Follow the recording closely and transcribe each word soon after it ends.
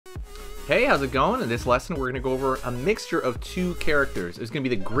Hey, how's it going? In this lesson, we're going to go over a mixture of two characters. It's going to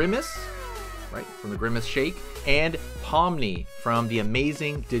be the Grimace, right, from the Grimace Shake, and Pomni from the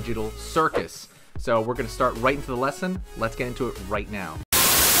Amazing Digital Circus. So we're going to start right into the lesson. Let's get into it right now.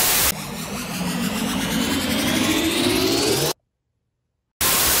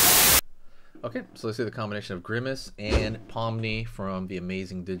 Okay, so let's see the combination of Grimace and Pomni from the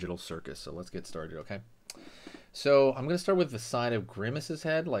Amazing Digital Circus. So let's get started, okay? So I'm going to start with the side of Grimace's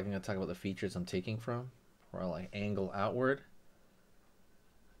head. Like, I'm going to talk about the features I'm taking from. Where I like angle outward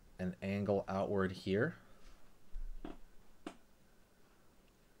and angle outward here.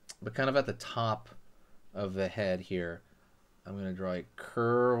 But kind of at the top of the head here, I'm going to draw a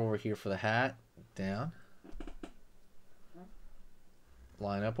curve over here for the hat, down.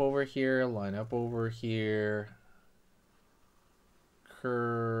 Line up over here, line up over here.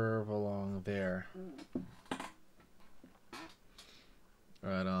 Curve along there.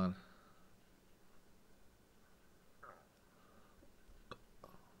 Right on.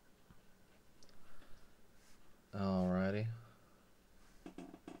 Alrighty.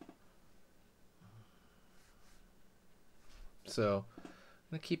 So I'm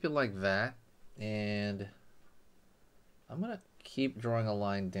gonna keep it like that, and I'm gonna keep drawing a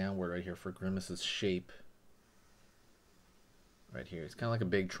line downward right here for Grimace's shape. Right here, it's kind of like a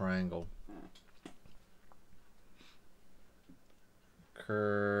big triangle.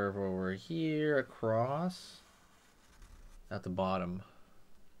 Curve over here across at the bottom.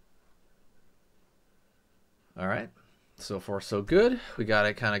 All right, so far so good. We got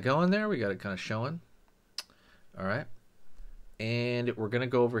it kind of going there. We got it kind of showing. All right, and we're gonna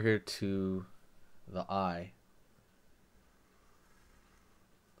go over here to the eye.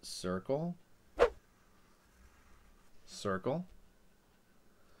 Circle, circle.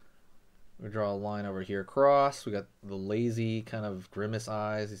 We draw a line over here across. We got the lazy kind of Grimace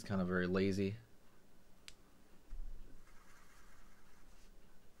eyes. He's kind of very lazy.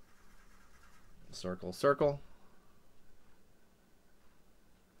 Circle, circle.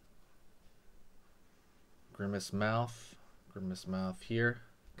 Grimace mouth here.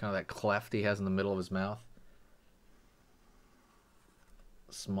 Kind of that cleft he has in the middle of his mouth.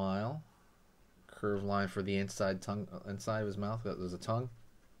 Smile. Curved line for the inside tongue, inside of his mouth. There's a tongue.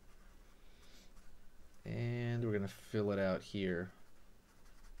 And we're going to fill it out here.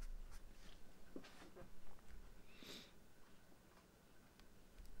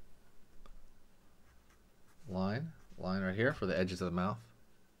 Line right here for the edges of the mouth.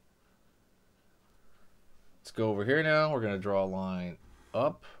 Let's go over here now. We're going to draw a line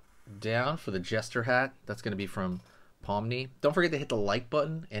up, down for the jester hat. That's going to be from Pomni. Don't forget to hit the like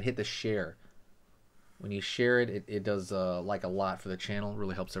button and hit the share. When you share it, it does like a lot for the channel. It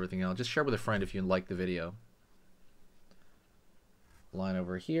really helps everything out. Just share with a friend if you like the video. Line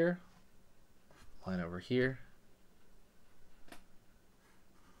over here. Line over here.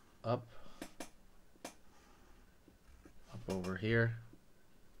 Up. Up over here.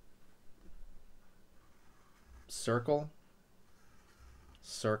 Circle.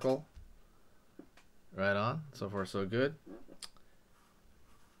 Circle. Right on. So far so good.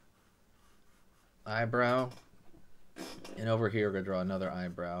 Eyebrow, and over here we're going to draw another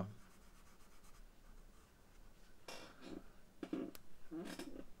eyebrow.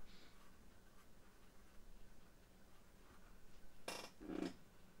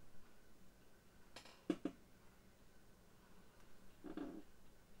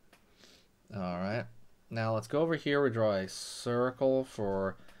 Alright, now let's go over here. We draw a circle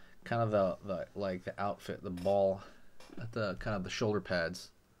for kind of the like the outfit, the ball at the kind of the shoulder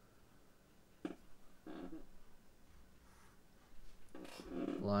pads.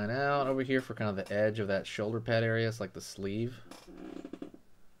 Line out over here for kind of the edge of that shoulder pad area. It's like the sleeve.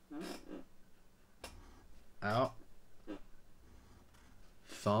 Out.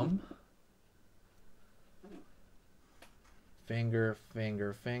 Thumb. Finger,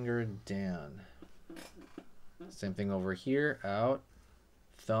 finger, finger, down. Same thing over here. Out.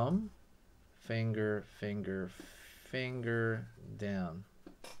 Thumb. Finger, finger, finger, down.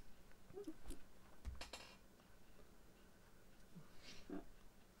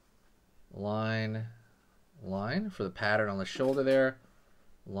 Line, line for the pattern on the shoulder there.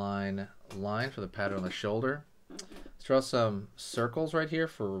 Line, line for the pattern on the shoulder. Let's draw some circles right here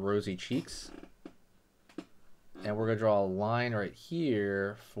for rosy cheeks. And we're going to draw a line right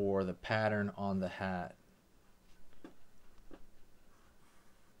here for the pattern on the hat.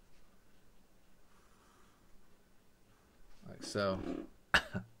 Like so.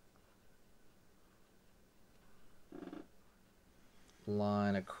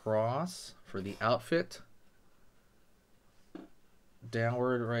 Line across for the outfit.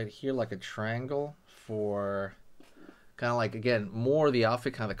 downward right here like a triangle for kind of like, again, more of the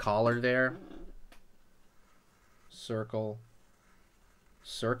outfit, kind of the collar there. Circle,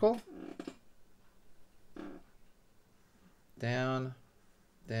 circle, down,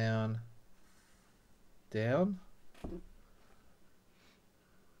 down, down,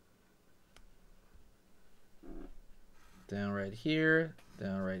 down right here,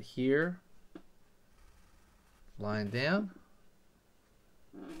 line down,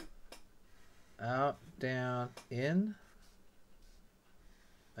 out, down, in,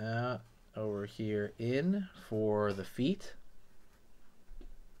 out, over here, in for the feet.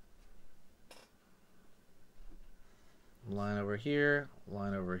 Line over here,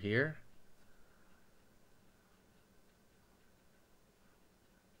 line over here.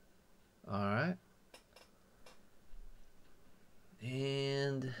 All right.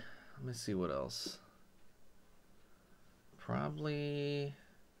 And let me see what else. Probably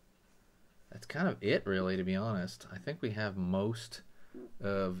that's kind of it, really, to be honest. I think we have most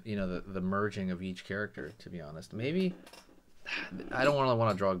of, you know, the merging of each character, to be honest. Maybe I don't really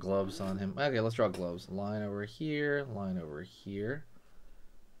want to draw gloves on him. Okay, let's draw gloves. Line over here, line over here,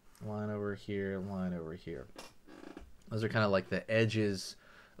 line over here, line over here. Those are kind of like the edges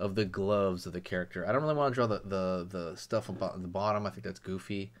of the gloves of the character. I don't really want to draw the stuff about the bottom. I think that's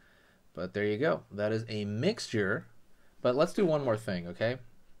goofy. But there you go. That is a mixture. But let's do one more thing, okay?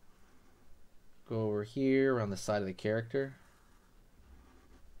 Go over here around the side of the character.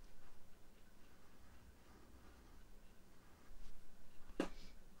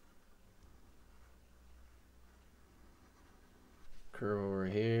 Curve over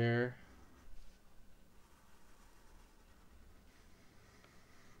here.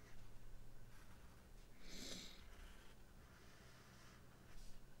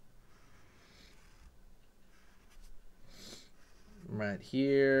 Right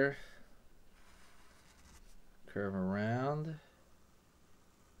here. Curve around.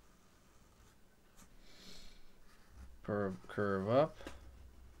 Curve up.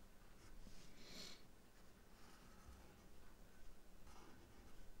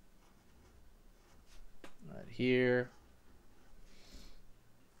 Right here.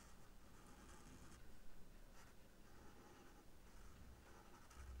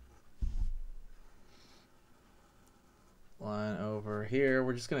 Line over here.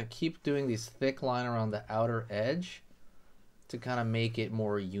 We're just going to keep doing these thick line around the outer edge to kind of make it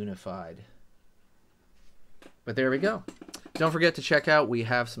more unified. But there we go. Don't forget to check out, we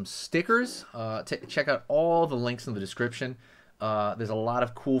have some stickers. Check out all the links in the description. There's a lot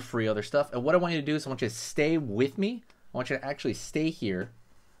of cool free other stuff. And what I want you to do is I want you to stay with me. I want you to actually stay here.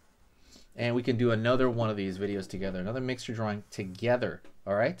 And we can do another one of these videos together. Another mixture drawing together.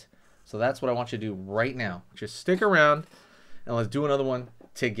 All right? So that's what I want you to do right now. Just stick around and let's do another one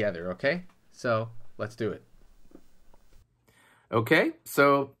together. Okay? So let's do it. Okay,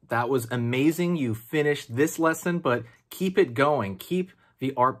 so that was amazing. You finished this lesson, but keep it going. Keep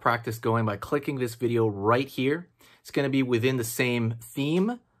the art practice going by clicking this video right here. It's going to be within the same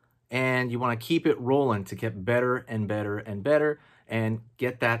theme, and you want to keep it rolling to get better and better and better and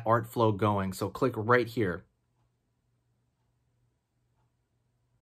get that art flow going. So click right here.